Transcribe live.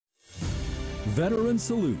Veteran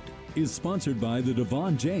Salute is sponsored by the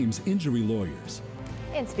Devon James Injury Lawyers.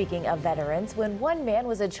 And speaking of veterans, when one man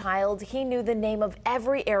was a child, he knew the name of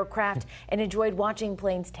every aircraft and enjoyed watching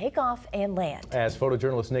planes take off and land. As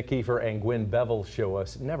photojournalist Nick Kiefer and Gwen Bevel show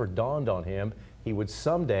us, it never dawned on him he would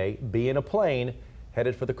someday be in a plane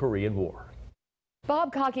headed for the Korean War.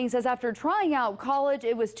 Bob Cocking says after trying out college,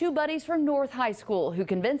 it was two buddies from North High School who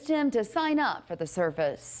convinced him to sign up for the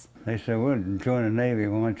service. They said, we'll join the Navy.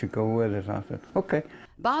 Why don't you go with us? I said, okay.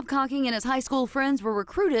 Bob Cocking and his high school friends were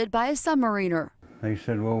recruited by a submariner. They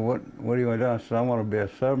said, well, what do you want to do? I said, I want to be a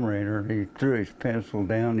submariner. He threw his pencil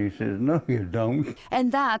down. He says, no, you don't.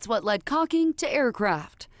 And that's what led Cocking to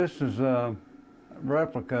aircraft. This is a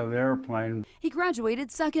replica of the airplane. He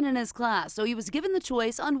graduated second in his class, so he was given the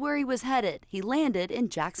choice on where he was headed. He landed in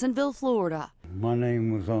Jacksonville, Florida. My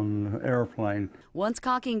name was on the airplane. Once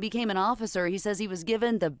Cocking became an officer, he says he was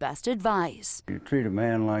given the best advice. You treat a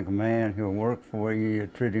man like a man, he'll work for you. You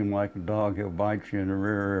treat him like a dog, he'll bite you in the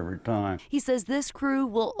rear every time. He says this crew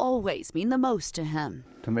will always mean the most to him.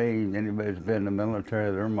 To me, anybody that's been in the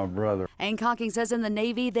military, they're my brother. And Cocking says in the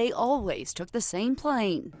Navy, they always took the same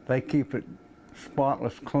plane. They keep it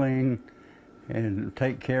spotless clean and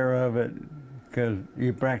take care of it because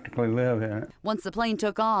you practically live in it. Once the plane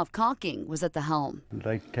took off, Cocking was at the helm.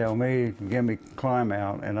 They tell me, give me climb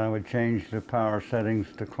out, and I would change the power settings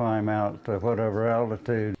to climb out to whatever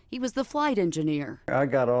altitude. He was the flight engineer. I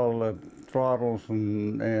got all the throttles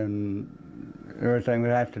and everything we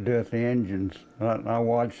have to do with the engines. I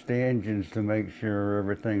watched the engines to make sure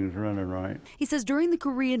everything's running right. He says during the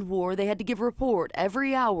Korean War, they had to give a report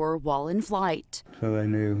every hour while in flight. So they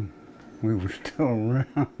knew we were still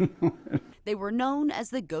around. They were known as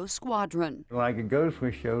the Ghost Squadron. Like a ghost,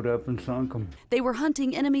 we showed up and sunk them. They were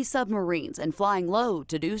hunting enemy submarines and flying low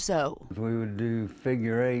to do so. We would do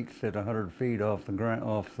figure eights at 100 feet off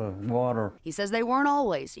the water. He says they weren't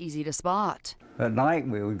always easy to spot. At night,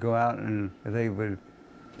 we would go out and they would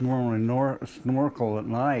normally snorkel at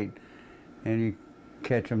night, and you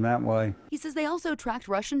catch them that way. He says they also tracked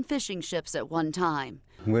Russian fishing ships at one time.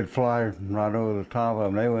 We'd fly right over the top of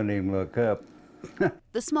them. They wouldn't even look up.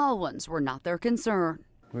 The small ones were not their concern.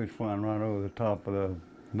 We'd flying right over the top of the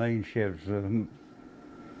main ships,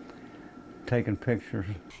 taking pictures.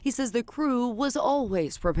 He says the crew was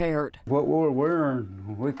always prepared. What we were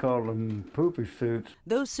wearing, we called them poopy suits.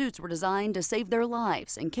 Those suits were designed to save their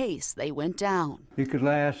lives in case they went down. You could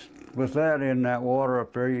last, with that in that water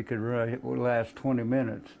up there, you could last 20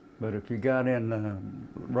 minutes. But if you got in the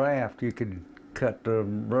raft, you could cut the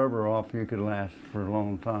rubber off, you could last for a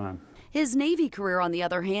long time. His Navy career, on the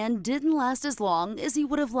other hand, didn't last as long as he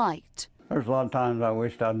would have liked. There's a lot of times I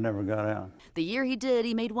wished I'd never got out. The year he did,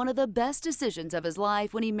 he made one of the best decisions of his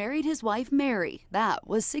life when he married his wife, Mary. That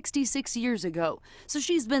was 66 years ago. So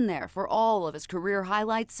she's been there for all of his career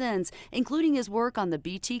highlights since, including his work on the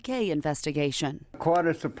BTK investigation. Quite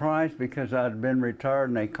a surprise because I'd been retired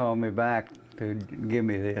and they called me back to give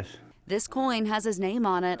me this. This coin has his name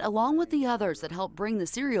on it, along with the others that helped bring the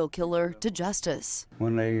serial killer to justice.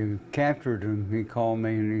 When they captured him, he called me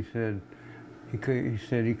and he said he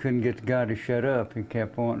couldn't get the guy to shut up. He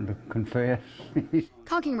kept wanting to confess.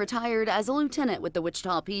 Cocking retired as a lieutenant with the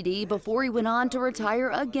Wichita PD before he went on to retire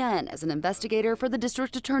again as an investigator for the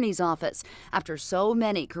district attorney's office. After so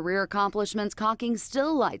many career accomplishments, Cocking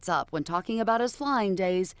still lights up when talking about his flying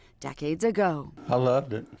days decades ago. I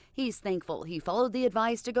loved it. He's thankful he followed the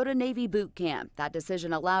advice to go to Navy boot camp. That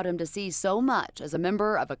decision allowed him to see so much as a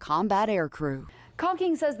member of a combat air crew.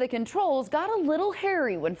 Cocking says the controls got a little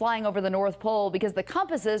hairy when flying over the North Pole because the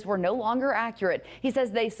compasses were no longer accurate. He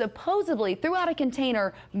says they supposedly threw out a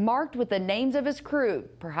container marked with the names of his crew.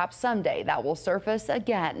 Perhaps someday that will surface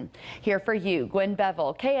again. Here for you, Gwen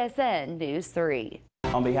Bevel, KSN News 3.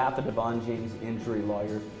 On behalf of Devon James Injury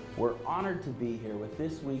Lawyers, we're honored to be here with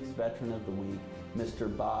this week's Veteran of the Week,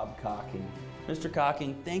 Mr. Bob Cocking. Mr.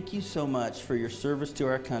 Cocking, thank you so much for your service to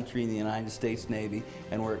our country in the United States Navy,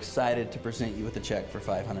 and we're excited to present you with a check for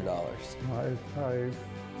 $500. I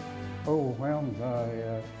overwhelmed.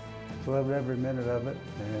 I loved every minute of it,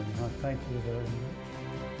 and I thank you very much.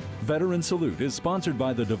 Veteran Salute is sponsored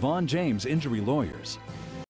by the Devon James Injury Lawyers.